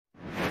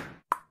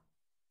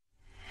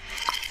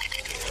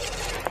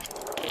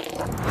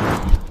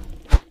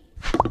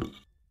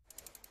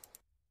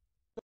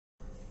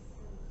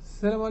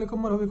السلام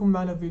عليكم، مرحبا بكم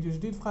معنا في فيديو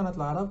جديد في قناة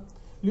العرب.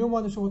 اليوم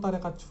غادي نشوفوا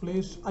طريقة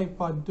تفليش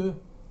ايباد 2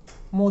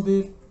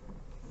 موديل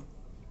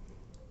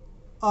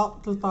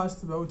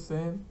A1397.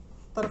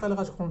 الطريقة اللي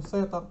غتكون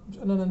بسيطة باش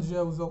اننا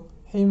نتجاوزوا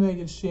حماية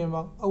ديال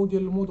الشيما او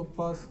ديال المودو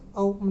باس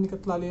او ملي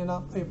كطلع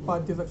لينا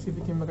ايباد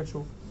ديزاكتيفي كما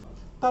كتشوف.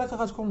 الطريقة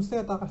غتكون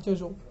بسيطة،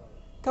 غنحتاجوا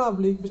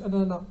كابلي باش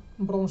اننا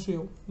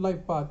نبرونشيو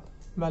الايباد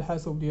مع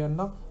الحاسوب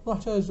ديالنا،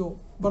 ونحتاجوا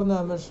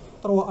برنامج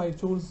 3 اي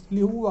تولز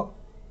اللي هو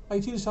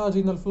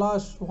غيتيليشارجي لنا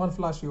الفلاش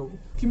وغنفلاشيو.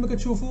 كما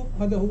كتشوفوا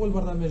هذا هو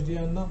البرنامج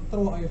ديالنا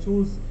 3 اي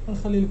تولز.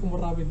 غنخلي لكم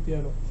الرابط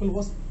ديالو في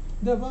الوصف.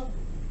 دابا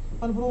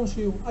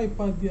غنبرونشيو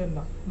الايباد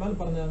ديالنا مع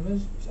البرنامج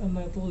باش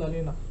انه يطلع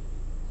لنا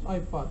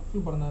الايباد في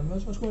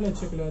البرنامج. غتكون على هذا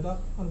الشكل هذا.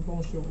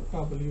 غنبرونشيو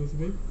كابل يو اس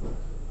بي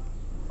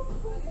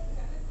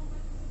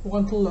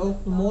وغنطلعوا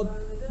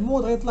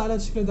المود غيطلع على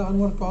هذا الشكل هذا.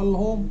 غنوركو على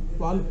الهوم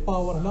وعلى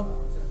الباور. هنا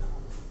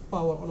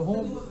باور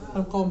الهوم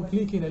غنبقاو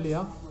مكليكين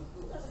عليها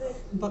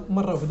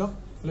مره واحده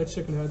على هذا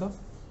الشكل هذا.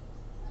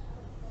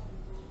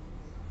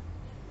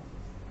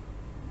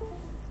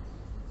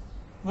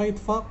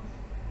 غيطفى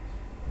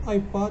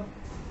ايباد.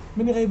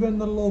 ملي غيبان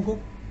لنا اللوغو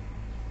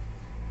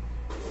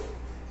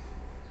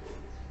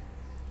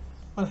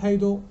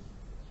غنحيدو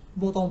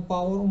بوطون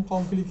باور ونبقاو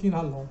مكليكين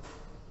على الهوم.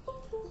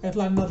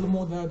 غيطلع لنا هذا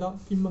المود هذا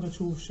كما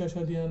كتشوفوا في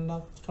الشاشه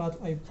ديالنا تقرات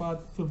الايباد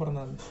في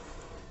البرنامج.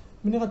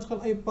 ملي غتدخل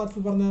الايباد في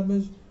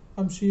البرنامج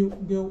غنمشيو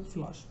جو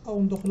فلاش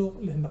او ندخلو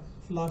لهنا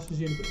فلاش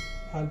جيل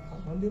بحال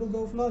غنديرو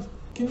جو فلاش.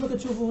 كما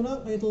كتشوفوا هنا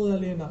غيطلع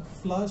لينا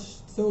فلاش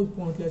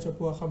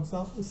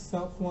 9.3.5 و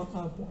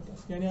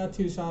 6.1.1، يعني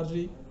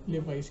غتيليشارجي اللي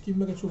بغيت.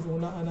 كما كتشوفوا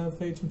هنا انا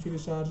فايت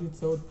متيليشارجي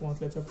 9.3.5،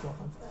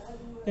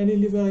 يعني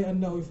اللي باغي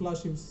انه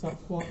يفلاشي ب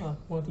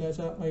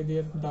 6.1.3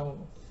 غيدير داونلود.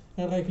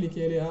 غير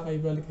غيكليكي عليها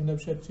غيبان لك هنا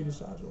باش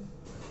تيليشارجو.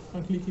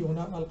 غنكليكيو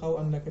هنا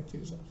غنلقاو انك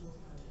تيليشارجي.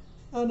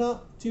 انا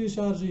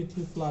تيليشارجيت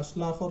الفلاش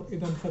الاخر،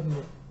 اذا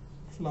نخدمو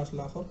الفلاش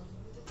الاخر.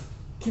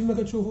 كما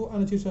كتشوفوا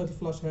انا تيليشارجيت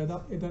الفلاش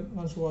هذا، اذا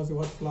غنشوازيو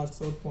هذا الفلاش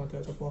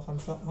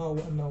 9.3.5. ها هو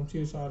انه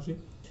تيليشارجي.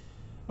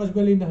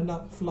 غتبان لينا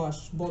هنا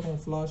فلاش بوطون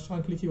فلاش.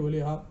 غنكليكيو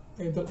عليها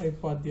غيبدا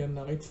الايباد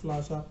ديالنا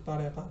غيتفلاشا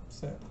بطريقه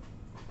بسيطه.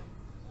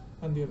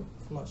 غنديرو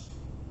فلاش،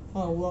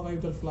 ها هو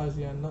غيبدا الفلاش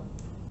ديالنا.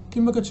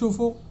 كما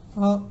كتشوفوا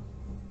ها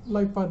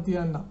الايباد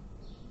ديالنا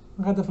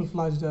غادا في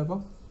الفلاش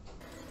دابا.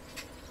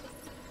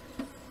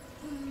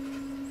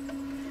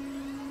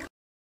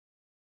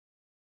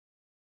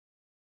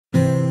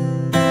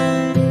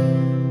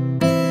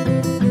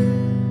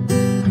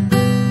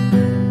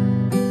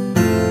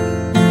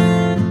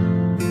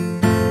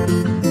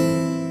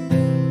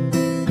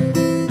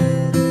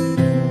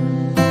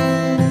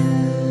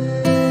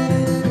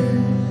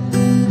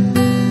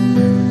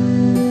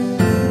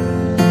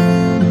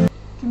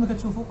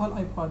 كتشوفوا ها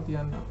الايباد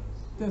ديالنا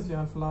داز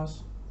ليها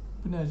الفلاش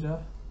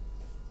بنجاح.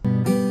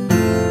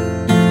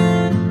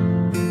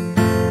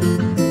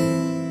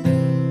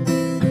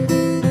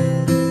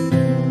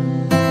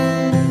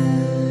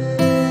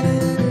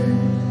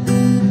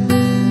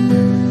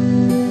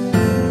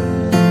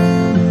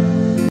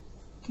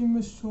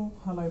 كيما شفتوا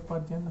ها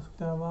الايباد ديالنا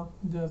خدامه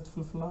دازت في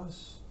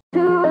الفلاش.